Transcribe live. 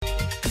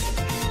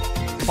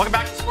Welcome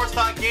back to Sports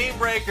Talk Game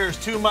Breakers.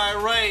 To my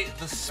right,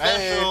 the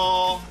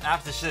special.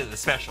 After the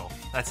special.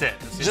 That's it.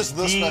 Just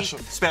the special.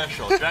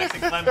 Special.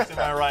 Jackson Clemens to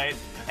my right.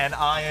 And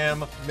I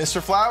am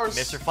Mr. Flowers.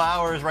 Mr.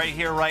 Flowers right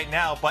here, right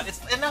now. But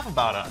it's enough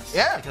about us.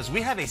 Yeah. Because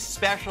we have a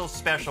special,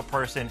 special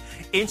person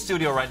in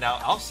studio right now.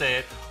 I'll say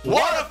it.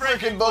 What a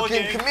freaking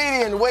booking.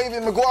 Comedian Wavy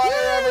McGuire,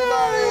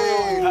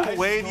 everybody.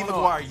 Wavy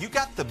McGuire, you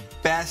got the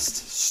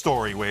best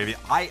story, Wavy.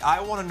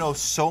 I want to know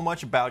so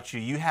much about you.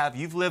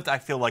 You've lived, I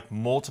feel like,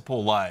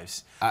 multiple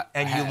lives.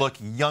 And you look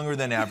younger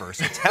than ever.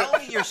 So tell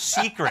me your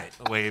secret,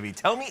 Wavy.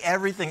 Tell me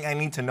everything I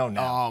need to know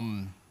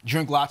now.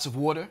 Drink lots of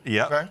water.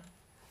 Yeah. Okay.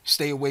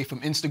 Stay away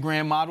from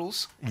Instagram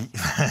models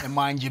and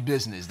mind your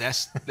business.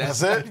 That's it?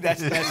 That's it.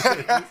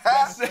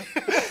 That's it.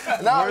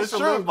 No, Words it's to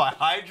true. live by.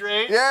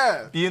 Hydrate.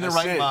 Yeah. Be in the That's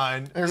right it.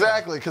 mind.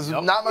 Exactly, because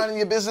not minding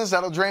your business,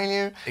 that'll drain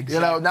you. Exactly.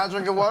 You know, not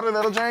drinking water,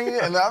 that'll drain you.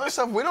 And the other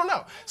stuff, we don't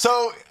know.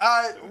 So,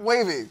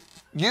 Wavy,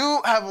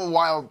 you have a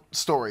wild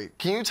story.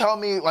 Can you tell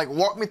me,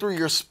 walk me through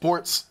your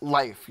sports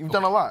life? You've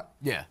done a lot.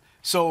 Yeah.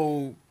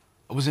 So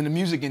I was in the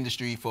music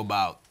industry for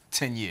about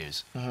 10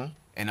 years.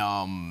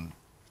 And,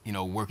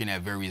 working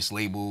at various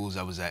labels.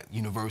 I was at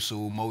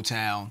Universal,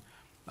 Motown,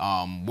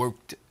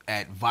 worked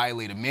at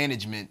Violator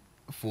Management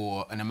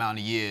for an amount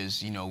of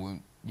years,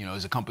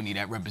 as a company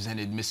that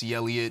represented Missy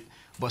Elliott,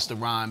 Busta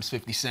Rhymes,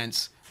 50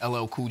 Cent,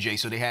 LL Cool J.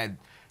 So they had,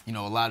 a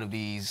lot of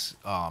these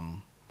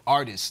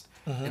artists.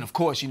 And of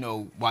course,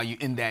 while you're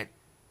in that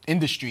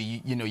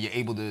industry, you're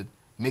able to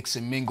mix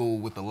and mingle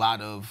with a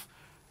lot of,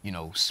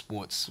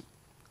 sports,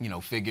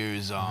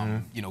 figures,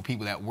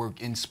 people that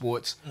work in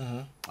sports.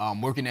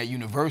 Working at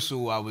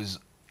Universal, I was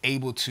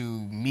able to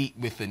meet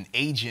with an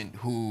agent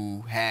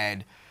who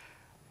had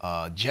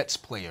a Jets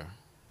player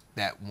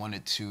that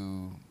wanted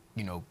to,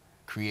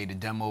 create a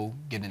demo,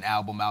 get an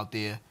album out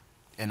there,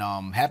 and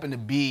happened to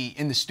be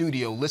in the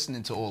studio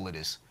listening to all of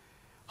this.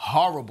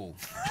 Horrible.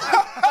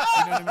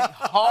 You know what I mean?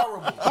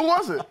 Horrible. Who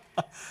was it?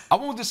 I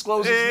won't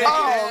disclose his name.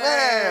 Oh,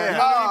 man. You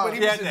know what I mean? But he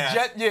was Yeah, a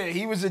Jet. Yeah,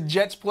 he was a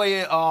Jets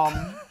player.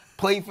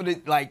 Played for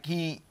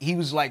the he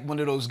was like one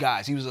of those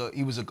guys. He was a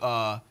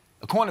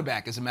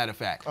cornerback, as a matter of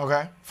fact.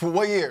 Okay. For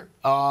what year?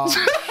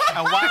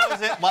 And why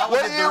was it?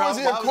 What year was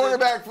he a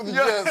quarterback for the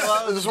Jets?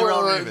 Why was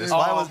Darrell Revis?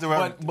 Why was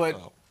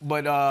Darrell?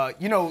 But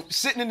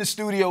sitting in the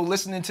studio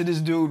listening to this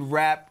dude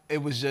rap,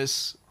 it was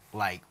just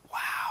like,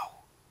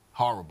 wow,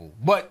 horrible.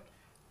 But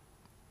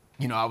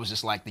I was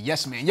just like the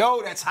yes man.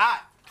 Yo, that's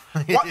hot.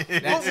 What?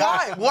 But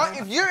why? What?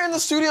 If you're in the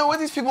studio with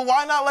these people,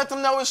 why not let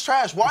them know it's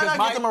trash? Why not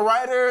get them a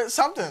writer,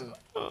 something?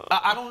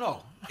 I don't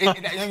know.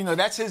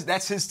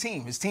 That's his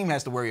team. His team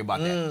has to worry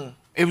about that.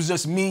 It was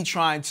just me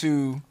trying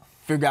to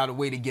figure out a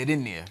way to get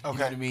in there. Okay. You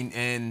know what I mean?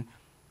 And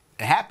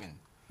it happened.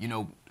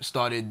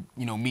 Started,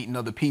 meeting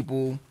other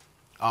people.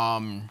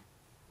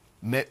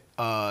 Met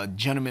a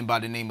gentleman by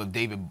the name of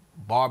David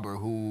Barber,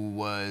 who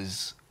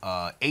was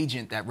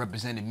agent that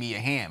represented Mia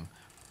Hamm.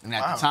 And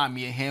at the time,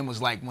 Mia Hamm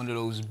was like one of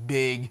those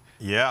big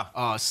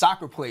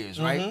soccer players,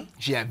 right?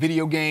 She had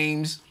video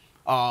games.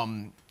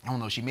 I don't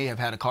know, she may have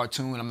had a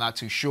cartoon, I'm not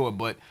too sure.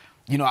 But,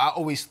 I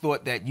always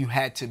thought that you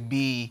had to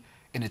be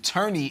an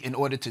attorney in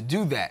order to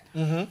do that.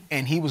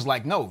 And he was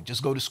like, no,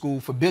 just go to school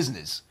for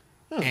business.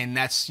 And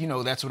that's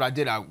what I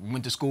did. I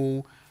went to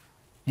school,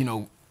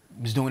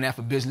 was doing that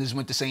for business,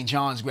 went to St.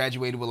 John's,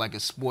 graduated with like a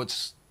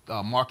sports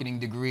marketing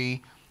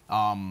degree.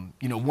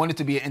 Wanted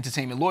to be an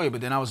entertainment lawyer,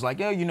 but then I was like,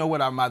 yeah, you know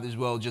what, I might as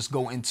well just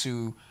go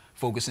into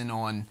focusing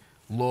on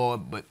law,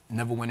 but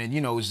never went in.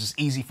 It was just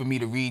easy for me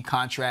to read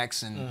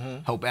contracts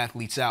and help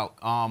athletes out.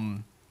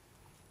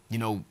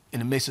 In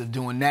the midst of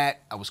doing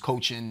that, I was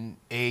coaching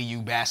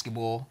AAU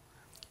basketball.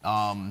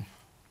 My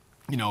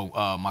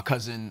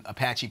cousin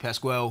Apache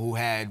Pasquale, who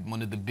had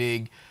one of the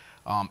big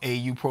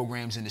AAU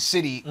programs in the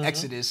city,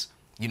 Exodus,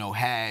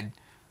 had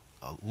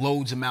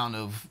loads amount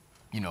of,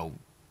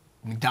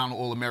 McDonald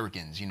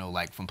All-Americans,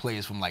 from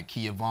players from like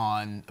Kia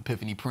Vaughn,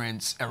 Epiphany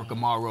Prince, Erica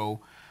Morrow.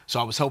 So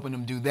I was helping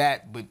them do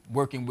that, but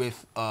working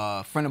with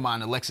a friend of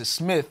mine, Alexis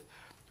Smith,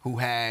 who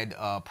had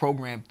a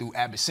program through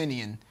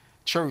Abyssinian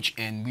Church,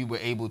 and we were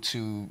able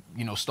to,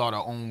 start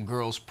our own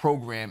girls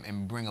program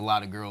and bring a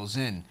lot of girls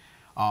in.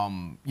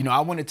 I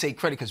want to take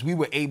credit because we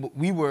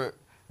were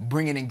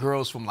bringing in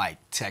girls from like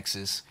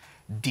Texas,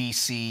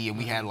 DC, and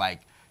we had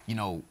like,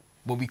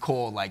 what we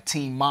call like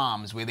teen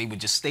moms, where they would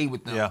just stay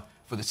with them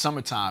for the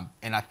summertime.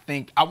 And I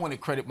think I want to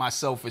credit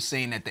myself for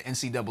saying that the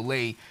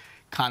NCAA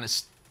kind of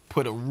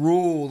put a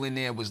rule in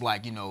there, was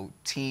like,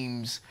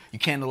 teams, you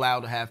can't allow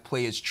to have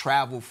players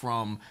travel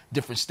from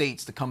different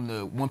states to come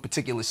to one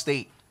particular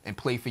state and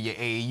play for your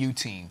AAU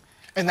team.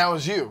 And that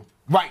was you.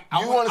 Right.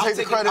 You want to take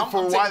the credit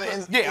for why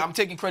the... Yeah, I'm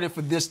taking credit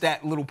for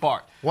that little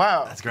part.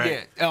 Wow. That's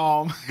great.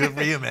 Yeah. Good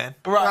for you, man.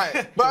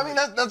 Right. But I mean,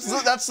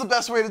 that's the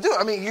best way to do it.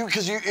 I mean,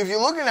 if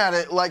you're looking at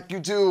it like you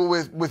do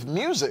with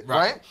music,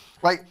 right?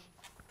 Like,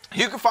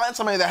 you can find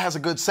somebody that has a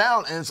good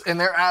sound and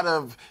they're out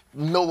of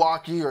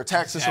Milwaukee or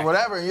Texas or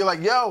whatever, and you're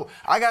like, yo,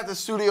 I got this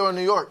studio in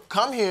New York.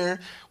 Come here.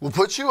 We'll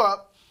put you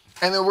up.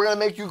 and then we're going to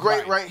make you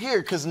great right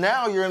here, because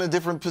now you're in a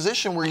different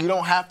position where you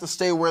don't have to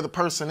stay where the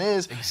person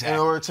is in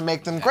order to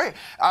make them great.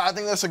 I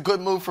think that's a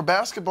good move for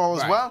basketball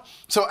as well.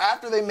 So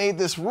after they made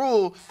this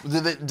rule,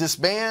 did it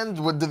disband?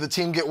 Did the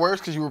team get worse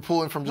because you were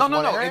pulling from just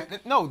one area?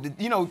 No,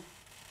 you know,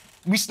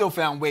 we still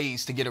found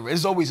ways to get it.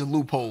 There's always a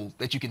loophole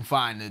that you can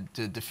find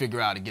to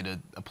figure out to get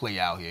a play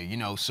out here, you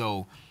know.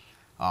 So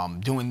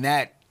doing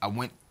that, I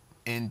went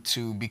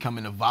into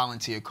becoming a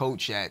volunteer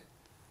coach at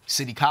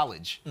City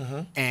College.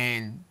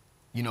 And,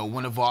 you know,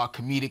 one of our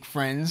comedic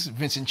friends,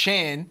 Vincent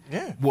Chan,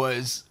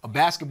 was a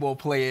basketball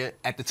player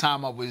at the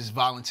time I was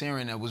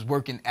volunteering and was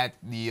working at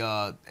the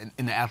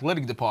in the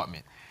athletic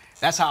department.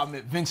 That's how I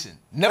met Vincent.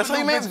 That's how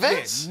you met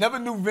Vince? Never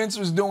knew Vince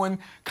was doing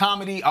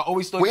comedy. I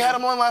always thought we had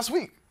him on last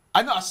week.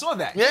 I know, I saw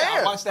that.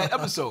 Yeah, I watched that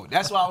episode.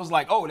 That's why I was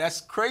like, oh,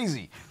 that's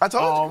crazy. I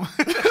told you.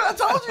 I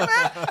told you,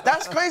 man.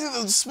 That's crazy.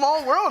 There's a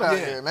small world out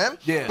here, man.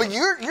 Yeah. But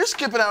you're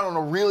skipping out on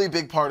a really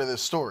big part of this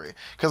story.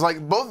 Because,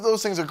 like, both of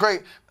those things are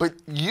great, but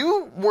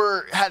you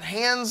had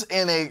hands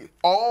in a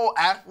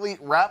all-athlete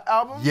rap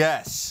album?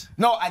 Yes.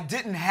 No, I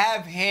didn't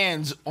have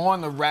hands on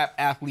the rap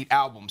athlete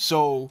album.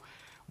 So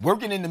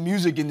working in the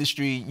music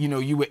industry, you know,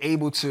 you were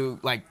able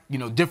to, like, you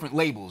know, different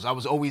labels. I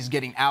was always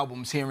getting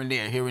albums here and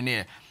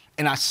there.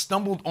 And I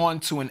stumbled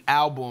onto an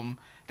album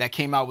that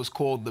came out, was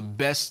called the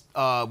Best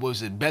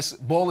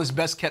Baller's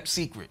Best Kept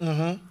Secret,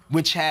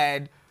 which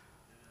had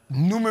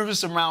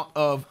numerous amount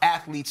of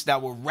athletes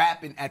that were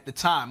rapping at the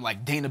time,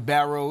 like Dana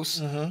Barros,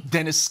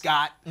 Dennis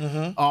Scott,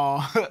 who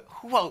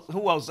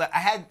else? I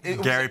had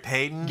Gary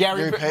Payton.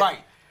 Gary Payton, right.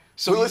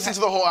 So we listened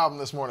to the whole album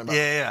this morning.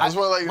 I just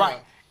want to let you know.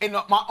 And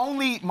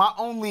my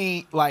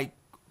only like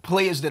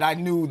players that I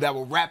knew that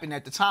were rapping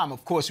at the time,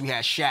 of course, we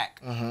had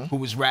Shaq, who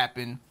was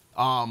rapping.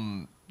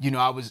 You know,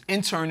 I was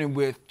interning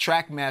with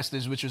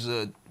Trackmasters, which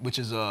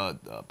is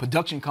a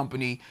production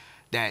company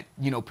that,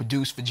 you know,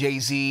 produced for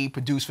Jay-Z,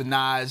 produced for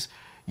Nas,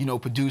 you know,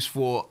 produced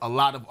for a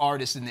lot of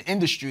artists in the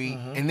industry,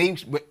 and they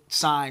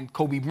signed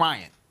Kobe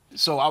Bryant.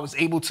 So I was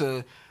able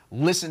to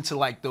listen to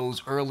like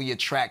those earlier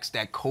tracks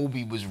that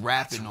Kobe was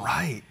rapping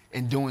on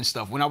and doing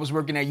stuff. When I was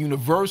working at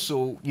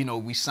Universal, you know,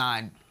 we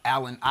signed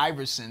Allen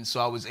Iverson, so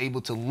I was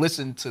able to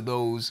listen to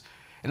those.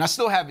 And I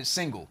still have it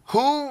single.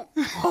 Wait,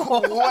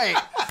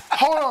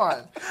 hold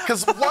on.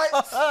 Because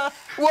what?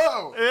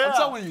 Whoa. Yeah. I'm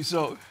telling you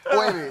so.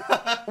 Wait a minute.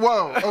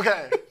 Whoa,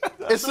 okay.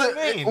 It's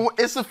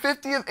the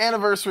 50th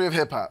anniversary of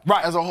hip-hop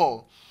as a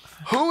whole.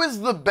 Who is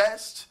the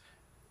best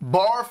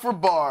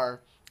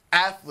bar-for-bar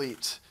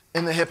athlete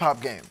in the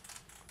hip-hop game?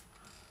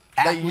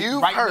 That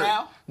you've heard.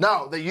 Now?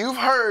 No, that you've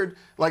heard,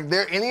 like,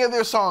 any of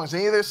their songs,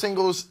 any of their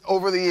singles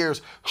over the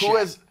years. Who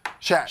has...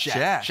 Shaq.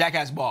 Shaq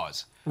has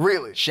bars.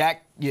 Really?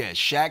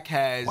 Shaq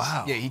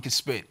has, he could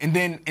spit. And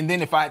then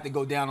if I had to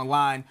go down the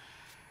line,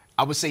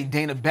 I would say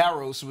Dana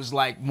Barros was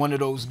like one of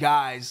those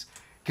guys,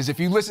 because if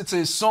you listen to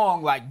his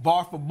song, like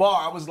bar for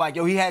bar, I was like,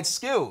 yo, he had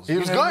skills. He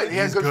was good. He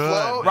had good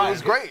flow. Right. He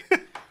was great.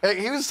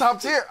 He was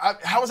top tier.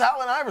 How was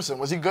Allen Iverson?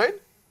 Was he good?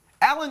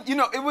 Allen, you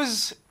know, it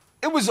was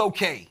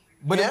okay.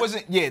 But it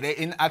wasn't,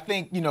 and I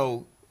think, you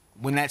know,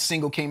 when that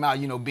single came out,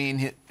 you know,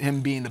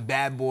 him being the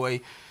bad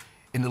boy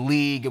in the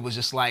league, it was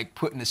just like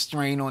putting a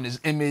strain on his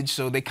image.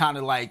 So they kind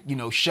of like, you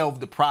know, shelved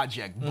the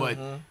project. But,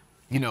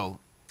 you know,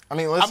 I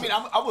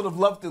would have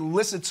loved to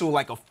listen to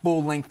like a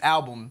full-length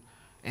album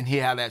and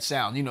hear how that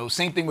sounds. You know,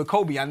 same thing with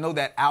Kobe. I know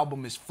that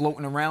album is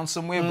floating around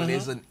somewhere, but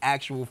there's an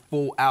actual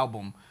full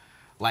album.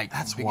 Like,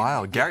 that's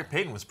wild. Gary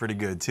Payton was pretty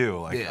good too.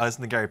 Like I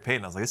listened to Gary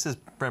Payton, I was like, this is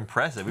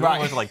impressive. We only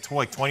went for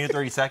like 20 or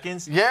 30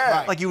 seconds.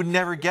 Like you would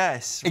never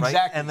guess. Right?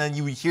 Exactly. And then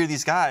you would hear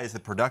these guys. The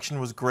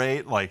production was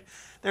great. Like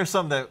there's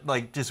some that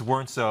like just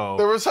weren't so.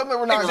 There were some that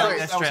were not great.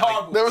 That was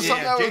horrible. There was some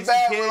that was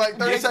bad for like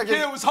 30 seconds.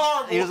 Jason Kidd was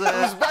horrible. It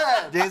was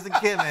bad. Jason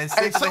Kidd, man,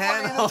 sticks the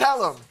handle.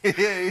 Somebody didn't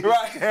tell him. He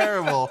was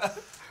terrible.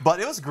 But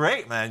it was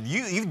great, man.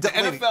 The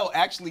NFL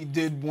actually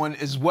did one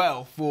as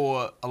well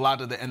for a lot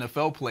of the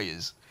NFL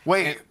players.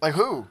 Like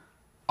who?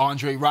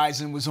 Andre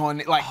Rison was on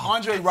it. Like,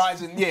 Andre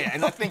Rison,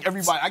 and I think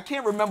everybody, I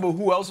can't remember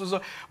who else was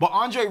on, but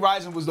Andre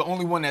Rison was the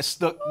only one that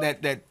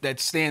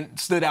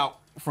stood out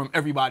from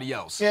everybody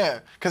else.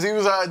 Yeah, because he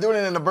was doing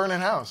it in a burning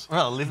house.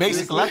 Well,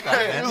 basically. Left out,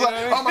 he was like,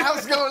 oh, my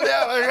house is going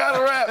down. I got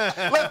to rap.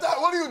 Left out,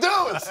 what are you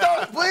doing?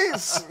 Stop,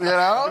 please. You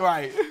know?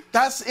 Right.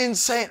 That's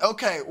insane.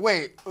 Okay,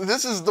 wait.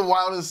 This is the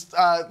wildest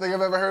thing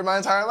I've ever heard in my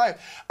entire life.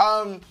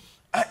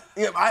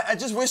 I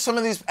just wish some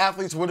of these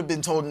athletes would have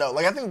been told no.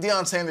 Like, I think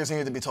Deion Sanders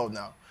needed to be told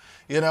no.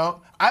 You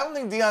know, I don't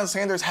think Deion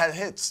Sanders had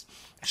hits.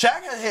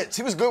 Shaq had hits.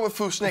 He was good with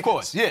Foo Snickers. Of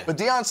course, yeah. But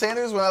Deion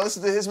Sanders, when I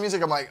listen to his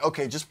music, I'm like,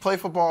 okay, just play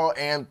football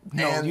and.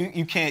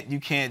 You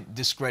can't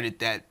discredit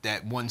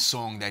that one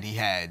song that he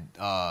had.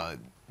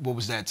 What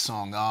was that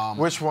song?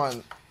 Which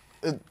one?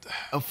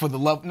 For the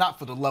love, not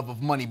for the love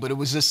of money, but it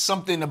was just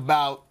something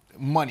about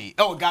money.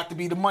 Oh, it got to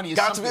be the money.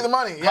 Got to be the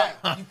money. Yeah.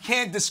 Right. You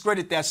can't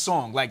discredit that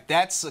song. Like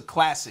that's a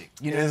classic.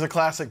 You know? It is a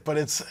classic, but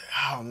it's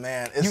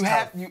it's you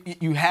tough.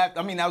 You have.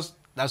 I mean,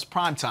 that's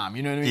prime time.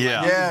 You know what I mean?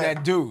 Yeah. Like,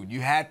 that dude.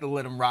 You had to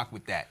let him rock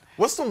with that.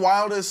 What's the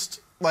wildest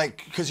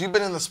like, because you've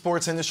been in the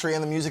sports industry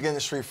and the music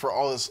industry for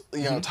all this,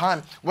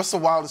 time. What's the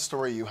wildest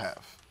story you have?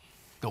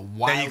 The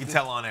wildest that you can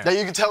tell on air. That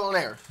you can tell on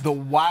air. The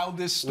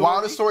wildest story.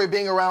 Wildest story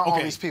being around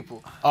all these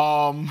people.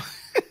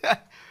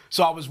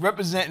 So I was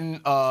representing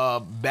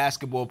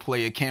basketball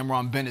player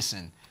Cameron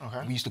Benison.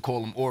 Okay. We used to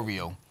call him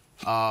Oreo.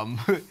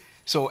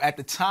 So at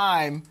the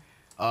time,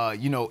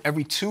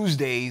 every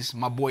Tuesdays,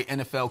 my boy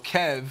NFL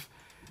Kev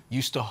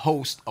used to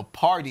host a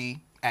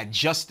party at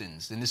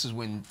Justin's, and this is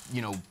when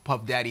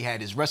Puff Daddy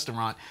had his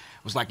restaurant.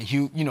 It was like a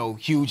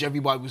huge.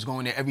 Everybody was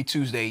going there every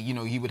Tuesday.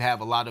 He would have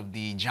a lot of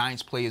the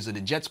Giants players or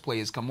the Jets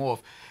players come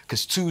off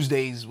because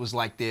Tuesdays was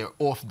like their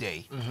off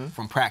day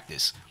from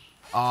practice.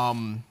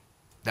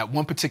 That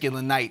one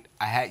particular night,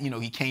 I had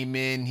he came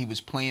in. He was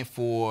playing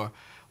for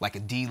like a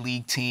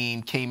D-League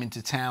team. Came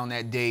into town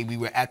that day. We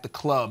were at the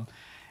club,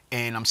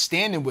 and I'm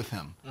standing with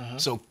him.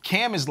 So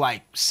Cam is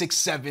like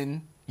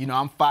 6'7".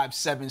 I'm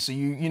 5'7", so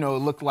it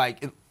looked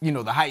like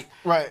the height.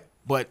 Right.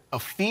 But a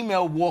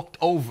female walked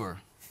over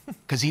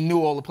because he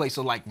knew all the players.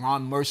 So like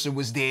Ron Mercer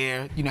was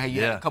there. You had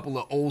a couple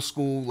of old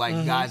school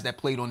guys that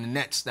played on the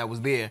Nets that was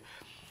there,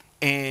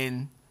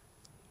 and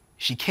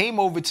she came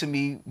over to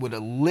me with a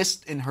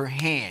list in her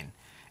hand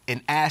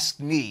and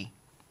asked me,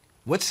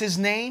 "What's his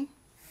name?"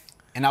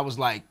 And I was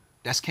like,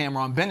 "That's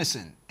Cameron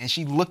Benison." And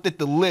she looked at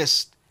the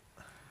list,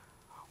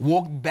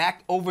 walked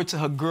back over to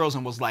her girls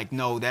and was like,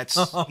 "No,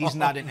 he's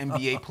not an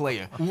NBA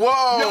player."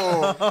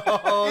 Whoa!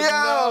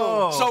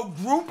 No. So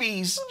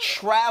groupies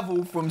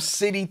travel from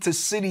city to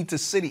city to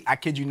city, I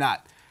kid you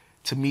not,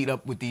 to meet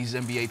up with these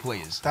NBA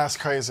players. That's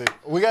crazy.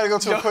 We got to go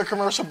to a quick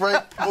commercial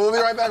break. We'll be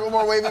right back with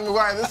more Wavy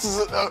McGuire. This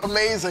is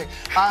amazing.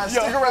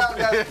 Stick around,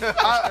 guys.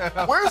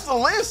 Where's the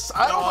list?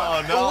 I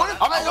don't know.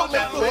 I don't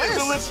make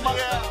the list.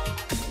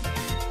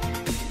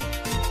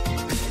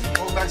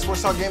 Welcome back to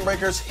Sports Talk Game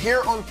Breakers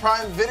here on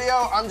Prime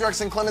Video. I'm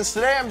Drexen Clemens.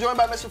 Today I'm joined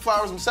by Mr.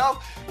 Flowers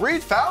himself,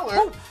 Reed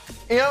Fowler.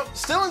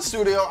 Still in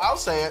studio, I'll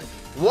say it.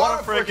 What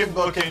a freaking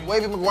booking.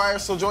 Wavy McGuire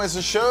still joins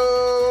the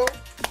show.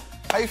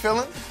 How you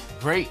feeling?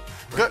 Great.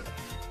 Good.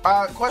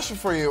 Question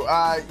for you.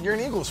 You're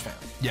an Eagles fan.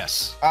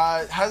 Yes.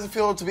 How does it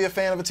feel to be a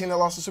fan of a team that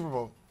lost the Super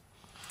Bowl?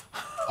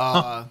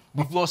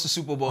 We've lost the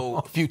Super Bowl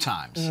a few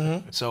times,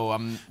 so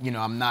I'm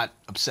not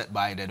upset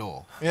by it at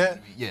all. Yeah.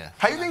 Yeah.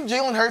 How do you think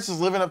Jalen Hurts is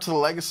living up to the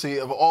legacy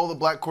of all the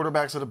black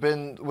quarterbacks that have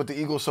been with the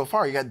Eagles so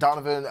far? You got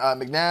Donovan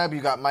McNabb,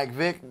 you got Mike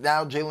Vick,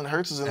 now Jalen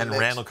Hurts is in the mix.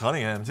 And Randall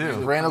Cunningham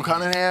too. Randall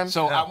Cunningham.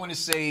 So I want to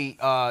say,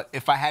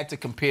 if I had to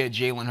compare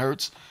Jalen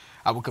Hurts,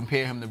 I would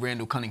compare him to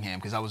Randall Cunningham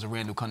because I was a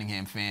Randall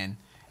Cunningham fan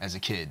as a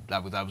kid.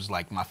 That was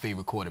like my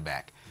favorite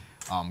quarterback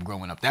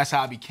growing up. That's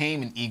how I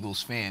became an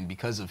Eagles fan,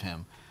 because of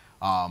him.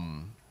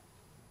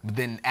 But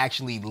then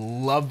actually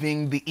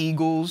loving the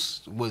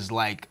Eagles was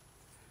like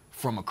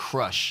from a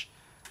crush.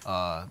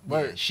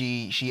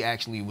 She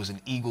actually was an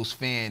Eagles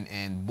fan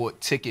and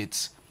bought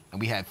tickets, and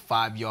we had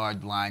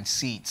 5-yard line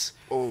seats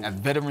at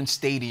Veterans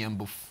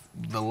Stadium,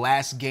 the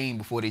last game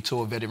before they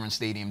tore Veterans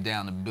Stadium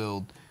down to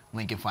build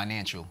Lincoln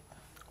Financial.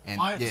 And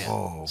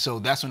so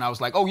that's when I was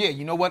like, oh yeah,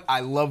 you know what?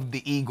 I love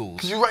the Eagles.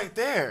 Because you're right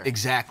there.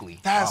 Exactly.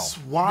 That's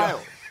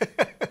wild.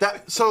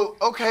 But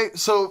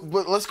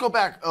let's go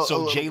back.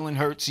 Jalen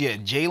Hurts,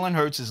 Jalen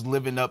Hurts is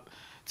living up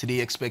to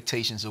the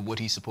expectations of what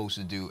he's supposed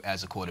to do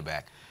as a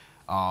quarterback.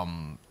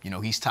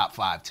 He's top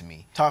 5 to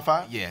me. Top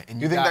 5? Yeah.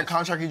 And you think that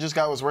contract he just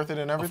got was worth it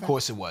and everything? Of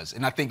course it was.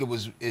 And I think it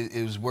was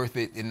worth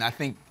it. And I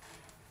think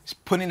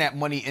putting that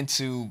money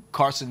into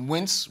Carson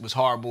Wentz was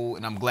horrible,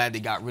 and I'm glad they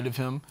got rid of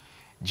him.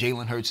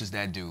 Jalen Hurts is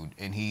that dude,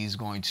 and he's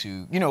going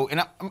to,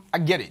 and I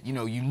get it.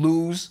 You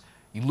lose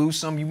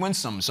some, you win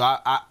some. So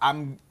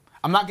I'm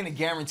not going to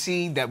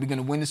guarantee that we're going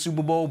to win the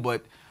Super Bowl,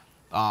 but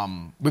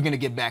we're going to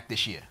get back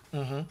this year.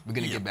 We're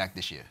going to get back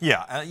this year.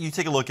 Yeah, you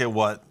take a look at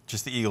what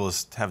just the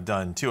Eagles have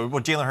done too.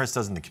 What Jalen Hurts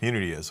does in the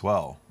community as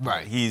well.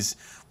 Right.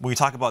 When we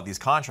talk about these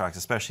contracts,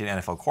 especially an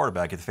NFL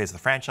quarterback, you have the face of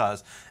the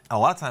franchise, and a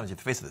lot of times you have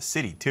the face of the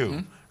city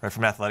too. Right,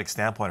 from an athletic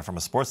standpoint and from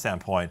a sports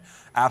standpoint.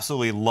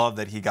 Absolutely love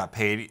that he got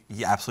paid.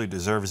 He absolutely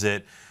deserves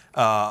it.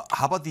 How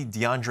about the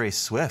DeAndre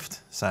Swift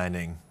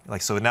signing?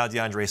 So now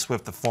DeAndre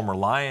Swift, the former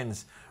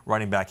Lions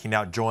running back, he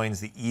now joins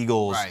the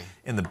Eagles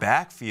in the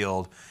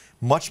backfield.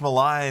 Much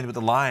maligned with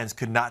the Lions,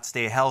 could not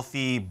stay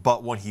healthy,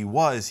 but when he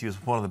was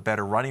one of the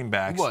better running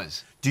backs. He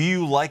was. Do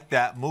you like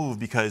that move?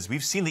 Because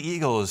we've seen the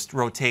Eagles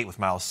rotate with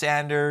Miles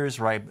Sanders,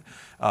 right?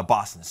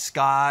 Boston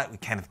Scott,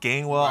 with Kenneth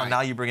Gainwell, and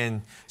now you bring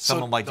in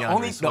someone like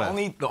DeAndre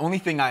Swift. The only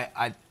thing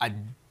I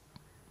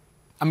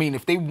mean,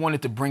 if they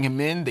wanted to bring him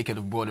in, they could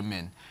have brought him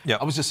in.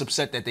 Yep. I was just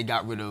upset that they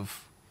got rid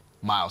of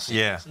Miles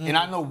Sanders. Yeah. And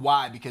I know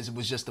why, because it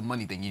was just the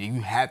money thing.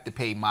 You have to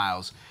pay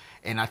Miles.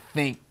 And I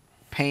think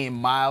paying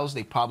Miles,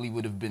 they probably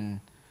would have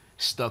been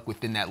stuck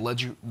within that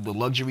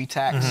luxury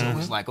tax. So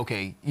it's like,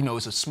 okay,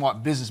 it's a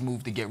smart business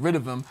move to get rid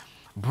of him.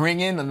 Bring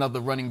in another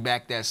running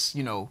back that's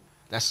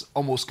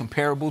almost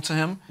comparable to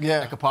him. Yeah.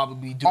 That could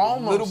probably do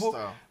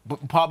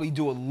probably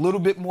do a little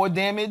bit more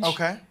damage.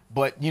 Okay.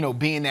 But,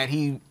 being that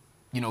he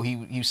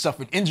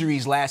suffered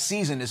injuries last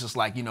season, it's just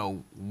like,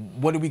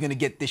 what are we going to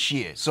get this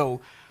year? So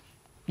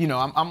you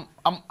know,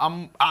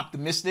 I'm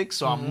optimistic,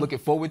 so I'm looking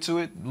forward to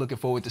it. Looking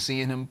forward to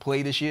seeing him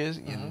play this year.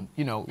 And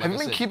you know, like have you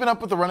been keeping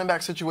up with the running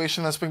back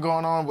situation that's been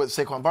going on with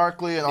Saquon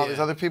Barkley and all these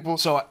other people?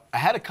 So I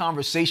had a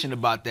conversation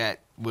about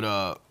that with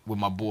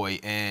my boy,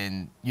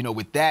 and you know,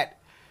 with that,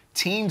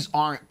 teams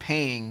aren't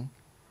paying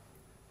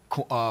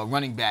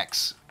running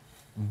backs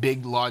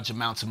big, large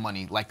amounts of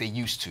money like they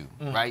used to,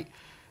 right?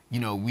 You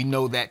know, we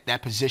know that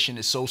that position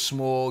is so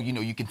small. You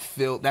know, you can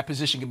fill that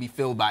position can be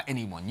filled by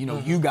anyone. You know,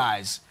 you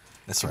guys.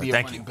 That's right. Be a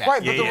Thank running you. back.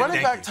 Right, but the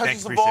running back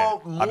touches the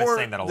ball more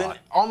than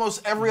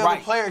almost every other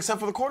player except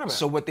for the quarterback.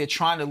 So what they're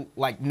trying to,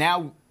 like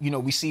now, you know,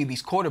 we see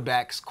these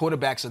quarterbacks.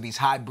 Quarterbacks are these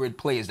hybrid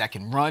players that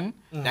can run,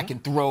 that can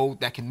throw,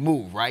 that can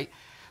move, right?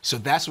 So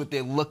that's what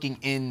they're looking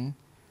in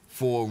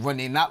for running.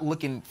 They're not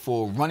looking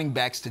for running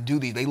backs to do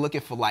these. They're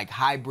looking for like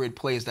hybrid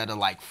players that are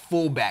like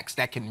fullbacks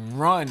that can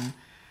run,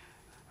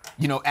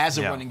 you know, as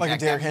a running back.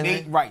 Like a Derrick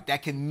Henry?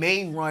 That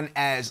may run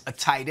as a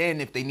tight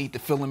end if they need to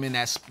fill him in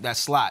that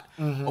slot.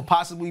 Or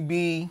possibly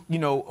be, you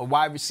know, a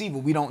wide receiver.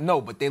 We don't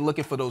know, but they're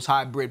looking for those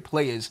hybrid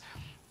players.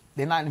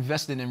 They're not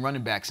investing in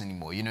running backs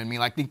anymore. You know what I mean?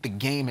 Like, I think the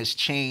game has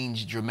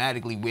changed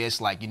dramatically where it's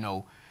like, you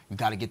know, you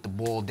got to get the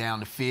ball down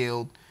the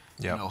field.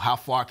 You know, how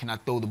far can I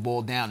throw the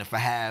ball down if I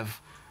have,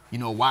 you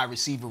know, a wide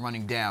receiver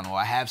running down, or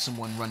I have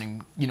someone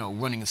running, you know,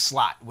 running a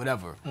slot,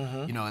 whatever.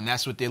 You know, and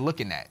that's what they're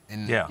looking at.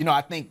 And you know,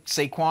 I think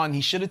Saquon, he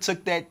should have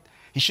took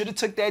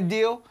that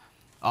deal.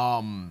 You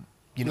know,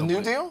 the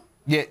new deal?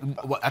 Yeah,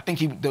 well, I think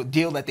the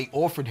deal that they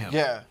offered him.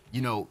 Yeah.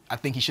 You know, I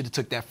think he should have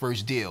took that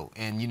first deal.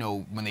 And you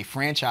know, when they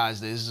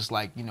franchised it, it's just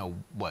like, you know,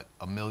 what,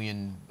 $1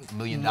 million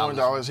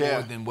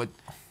more than what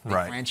the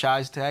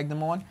franchise tagged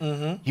him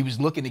on. He was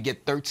looking to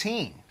get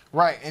 13.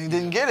 Right, and he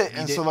didn't get it,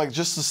 and so like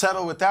just to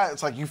settle with that,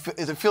 it's like it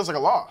feels like a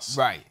loss.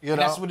 Right, you know,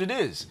 that's what it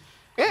is.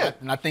 Yeah,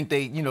 and I think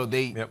they, you know,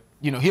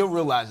 you know, he'll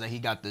realize that he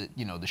got the,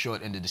 you know, the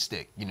short end of the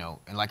stick. You know,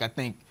 and like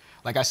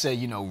I said,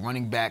 you know,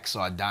 running backs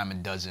are a dime a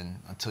dozen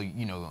until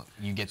you know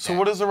you get. So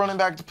what does the running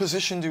back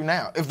position do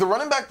now? If the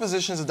running back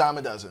position is a dime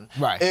a dozen,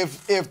 right?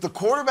 If the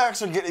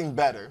quarterbacks are getting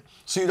better,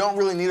 so you don't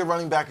really need a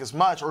running back as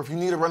much, or if you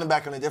need a running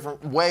back in a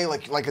different way,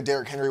 like a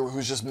Derrick Henry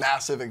who's just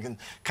massive and can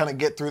kind of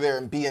get through there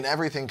and be an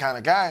everything kind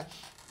of guy.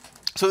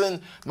 So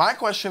then my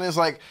question is,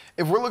 like,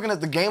 if we're looking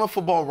at the game of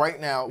football right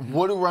now,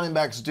 what do running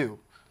backs do?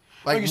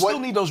 Like, you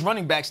still need those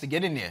running backs to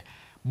get in there.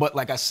 But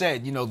like I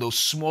said, you know, those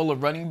smaller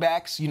running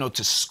backs, you know,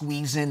 to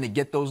squeeze in to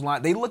get those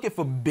lines, they looking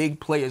for big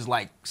players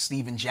like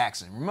Steven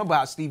Jackson. Remember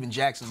how Steven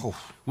Jackson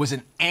was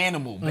an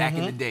animal back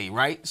in the day,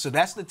 right? So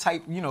that's the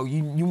type, you know,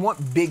 you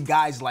want big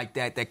guys like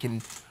that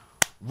can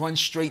run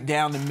straight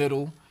down the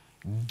middle,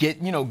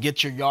 get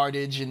your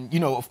yardage, and, you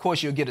know, of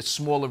course you'll get a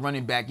smaller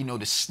running back, you know,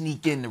 to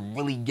sneak in to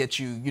really get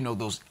you, you know,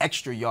 those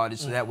extra yardage,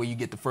 so that way you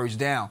get the first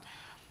down.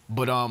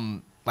 But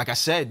like I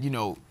said, you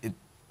know,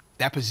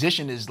 that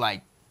position is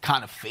like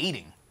kind of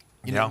fading.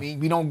 You know what I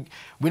mean?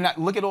 We're not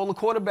look at all the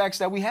quarterbacks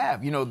that we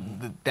have. You know,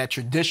 that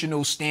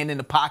traditional stand in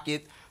the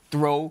pocket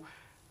throw.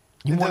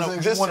 You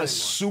want a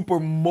super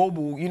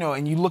mobile, you know,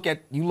 and you look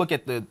at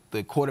the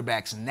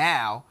quarterbacks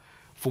now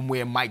from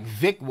where Mike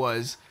Vick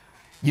was.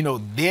 You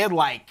know, they're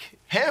like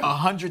him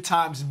 100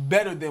 times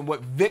better than what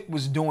Vic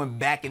was doing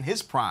back in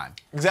his prime.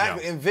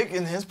 Exactly, and Vic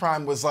in his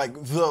prime was like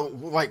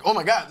oh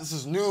my God, this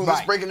is new,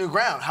 let's break a new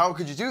ground. How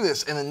could you do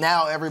this? And then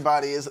now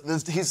everybody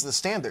he's the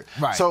standard.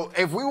 Right. So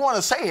if we want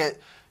to say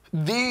it,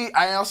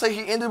 I'll say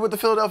he ended with the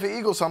Philadelphia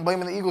Eagles, so I'm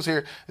blaming the Eagles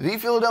here. The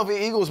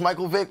Philadelphia Eagles,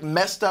 Michael Vick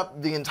messed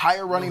up the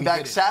entire running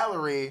back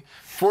salary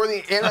for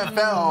the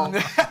NFL,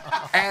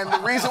 and the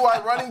reason why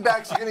running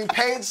backs are getting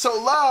paid so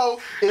low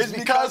is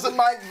because of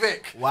Mike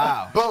Vick.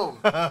 Wow. Boom.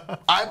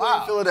 I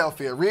blame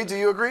Philadelphia. Reed, do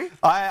you agree?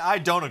 I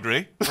don't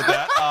agree with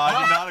that.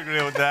 I do not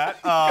agree with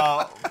that.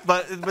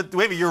 But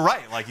wait, you're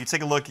right. Like, you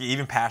take a look at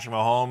even Patrick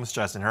Mahomes,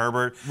 Justin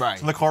Herbert, some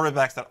of the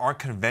quarterbacks that aren't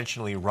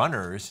conventionally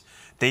runners,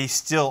 they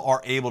still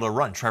are able to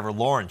run. Trevor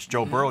Lawrence,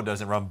 Joe Burrow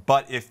doesn't run,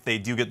 but if they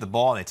do get the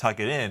ball and they tuck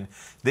it in,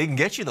 they can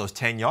get you those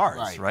 10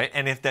 yards, right?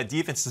 And if that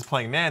defense is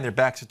playing man, their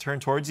backs are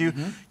turned towards you,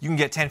 you can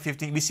get 10,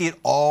 15. We see it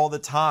all the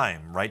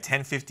time, right?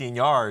 10, 15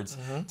 yards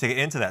to get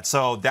into that.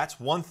 So that's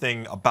one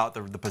thing about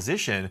the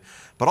position.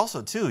 But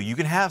also, too, you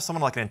can have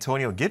someone like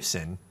Antonio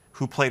Gibson,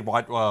 who played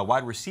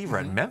wide receiver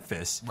at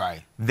Memphis,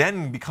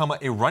 then become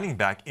a running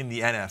back in the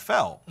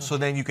NFL. So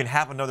then you can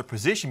have another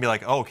position, be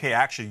like, oh, okay,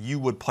 actually, you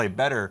would play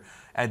better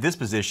at this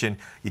position.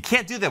 You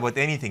can't do that with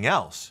anything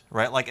else,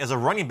 right? Like, as a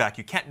running back,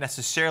 you can't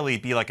necessarily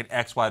be like an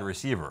X wide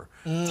receiver.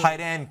 Tight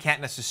end can't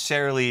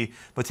necessarily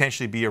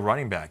potentially be a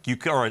running back.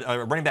 Or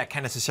a running back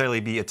can't necessarily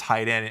be a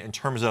tight end in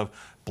terms of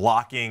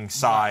blocking,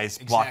 size,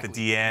 block the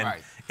DN.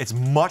 It's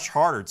much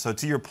harder. So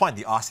to your point,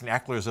 the Austin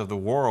Ecklers of the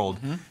world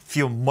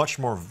feel much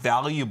more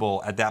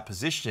valuable at that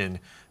position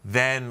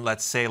than,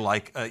 let's say,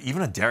 like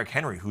even a Derrick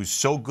Henry, who's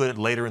so good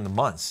later in the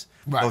months.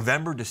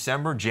 November,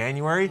 December,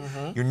 January,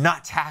 you're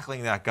not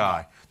tackling that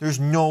guy. There's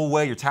no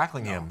way you're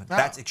tackling him.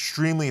 That's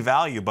extremely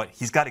valuable, but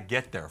he's got to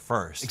get there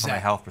first from a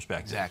health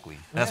perspective. And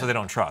that's what they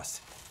don't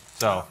trust.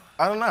 So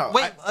I don't know.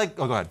 Wait,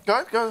 go ahead. Go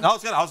ahead. I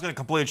was gonna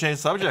completely change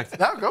the subject.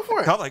 No, go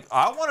for it.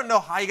 I want to know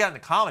how you got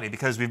into comedy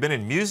because we've been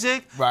in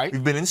music, right?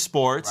 We've been in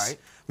sports, right?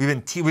 We've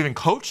been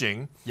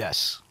coaching,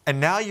 yes. And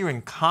now you're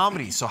in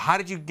comedy. So how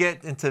did you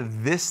get into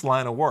this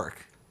line of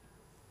work?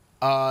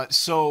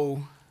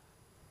 So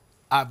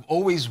I've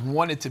always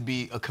wanted to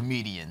be a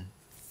comedian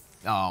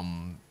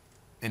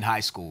in high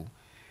school,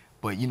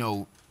 but you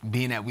know,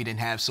 being that we didn't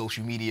have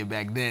social media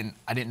back then,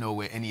 I didn't know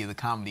where any of the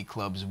comedy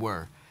clubs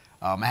were.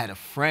 I had a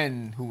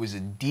friend who was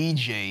a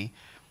DJ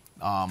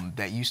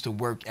that used to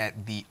work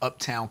at the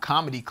Uptown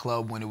Comedy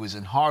Club when it was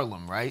in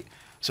Harlem, right?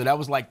 So that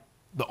was like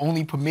the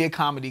only premier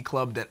comedy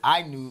club that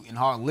I knew in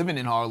Harlem, living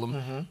in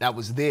Harlem, that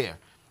was there.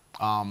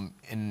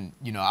 And,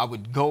 you know, I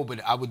would go,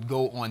 but I would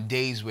go on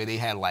days where they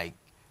had like,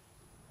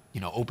 you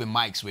know, open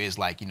mics where it's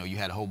like, you know, you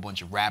had a whole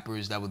bunch of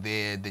rappers that were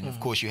there. Then, of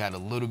course, you had a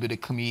little bit of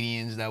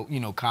comedians that, you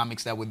know,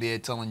 comics that were there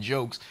telling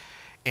jokes.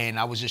 And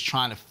I was just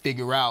trying to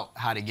figure out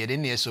how to get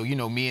in there. So, you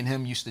know, me and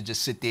him used to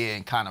just sit there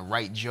and kind of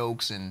write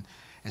jokes and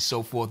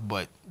so forth.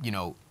 But, you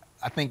know,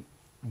 I think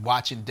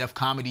watching Def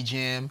Comedy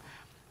Jam,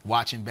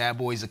 watching Bad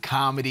Boys of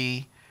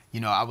Comedy, you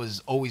know, I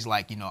was always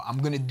like, you know, I'm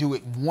going to do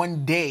it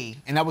one day.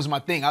 And that was my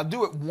thing. I'll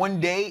do it one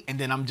day, and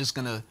then I'm just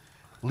going to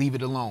leave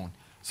it alone.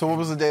 So what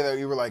was the day that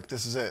you were like,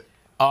 this is it?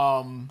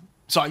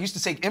 So I used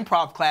to take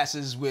improv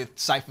classes with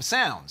Cypher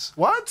Sounds.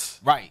 What?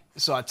 Right.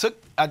 So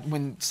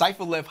when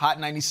Cypher left Hot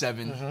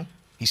 97,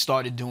 he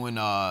started doing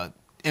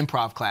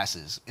improv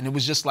classes. And it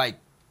was just like,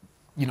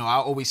 you know, I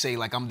always say,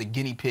 like, I'm the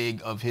guinea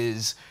pig of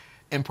his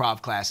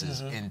improv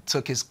classes, and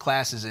took his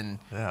classes and,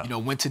 you know,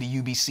 went to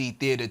the UBC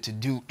theater to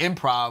do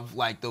improv,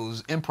 like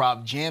those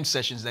improv jam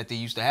sessions that they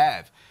used to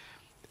have.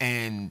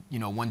 And, you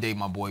know, one day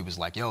my boy was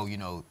like, yo, you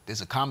know,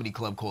 there's a comedy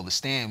club called The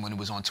Stand when it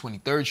was on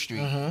 23rd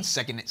Street,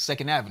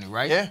 2nd Avenue,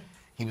 right? Yeah.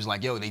 He was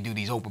like, yo, they do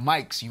these open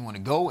mics. You want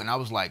to go? And I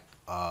was like,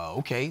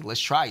 okay,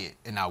 let's try it.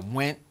 And I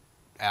went,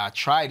 I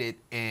tried it,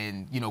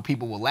 and, you know,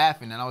 people were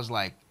laughing. And I was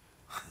like,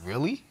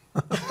 really?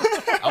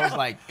 I was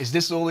like, is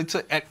this all it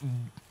took?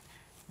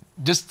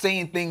 Just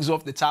saying things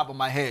off the top of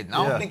my head. And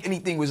I don't think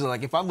anything was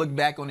like, if I look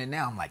back on it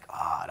now, I'm like,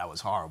 that was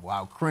horrible.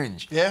 I'll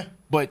cringe. Yeah.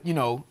 But, you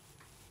know,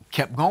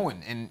 kept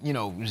going. And, you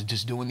know, was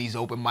just doing these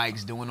open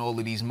mics, doing all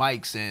of these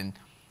mics. And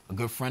a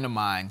good friend of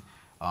mine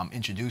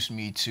introduced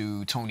me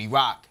to Tony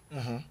Rock.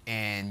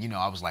 And, you know,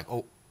 I was like,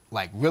 oh,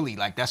 like, really?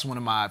 Like, that's one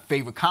of my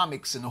favorite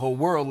comics in the whole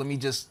world. Let me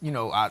just, you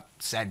know, I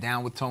sat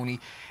down with Tony.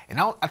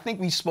 And I think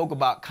we spoke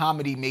about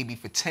comedy maybe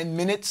for 10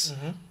 minutes.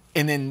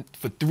 And then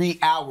for 3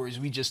 hours,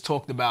 we just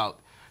talked about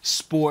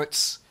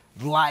sports,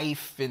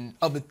 life, and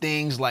other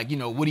things. Like, you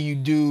know, what do you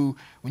do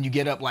when you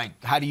get up?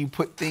 Like, how do you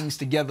put things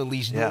together,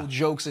 these little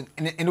jokes? And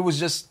it was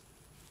just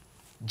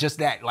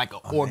that, like, an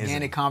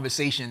organic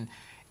conversation.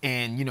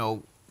 And, you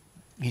know,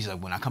 he's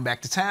like, when I come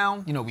back to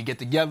town, you know, we get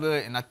together.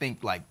 And I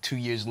think, like, 2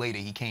 years later,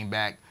 he came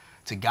back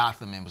to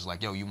Gotham and was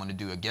like, yo, you want to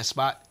do a guest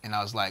spot? And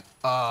I was like,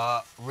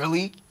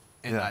 really?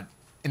 And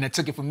I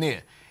took it from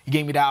there. He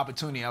gave me the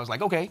opportunity. I was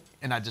like, okay.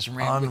 And I just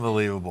ran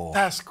Unbelievable.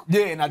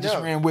 and I just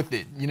ran with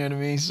it. You know what I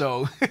mean?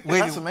 So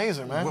that's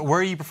amazing, man. Where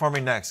are you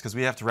performing next? Because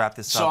we have to wrap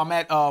this up. So I'm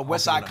at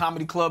Westside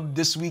Comedy Club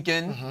this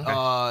weekend.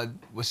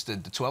 What's the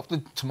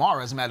 12th?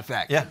 Tomorrow, as a matter of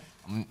fact. Yeah.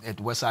 I'm at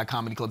the Westside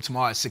Comedy Club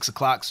tomorrow at 6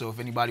 o'clock. So if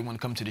anybody want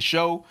to come to the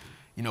show,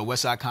 you know,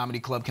 Westside Comedy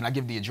Club. Can I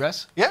give the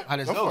address? Yeah, How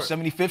does it go?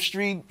 75th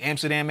Street,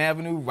 Amsterdam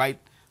Avenue, right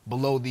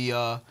below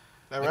the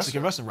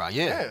Mexican restaurant.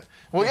 Yeah.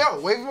 Well,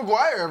 yo, Wavy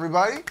McGuire,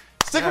 everybody.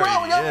 Stick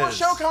around. We got more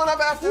show coming up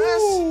after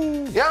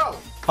this. Yo.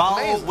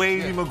 Follow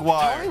Wavy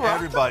McGuire.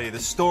 Everybody, the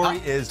story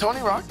is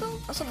Tony Rock, though?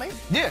 That's amazing.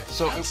 Yeah.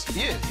 So, it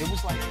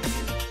was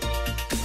like...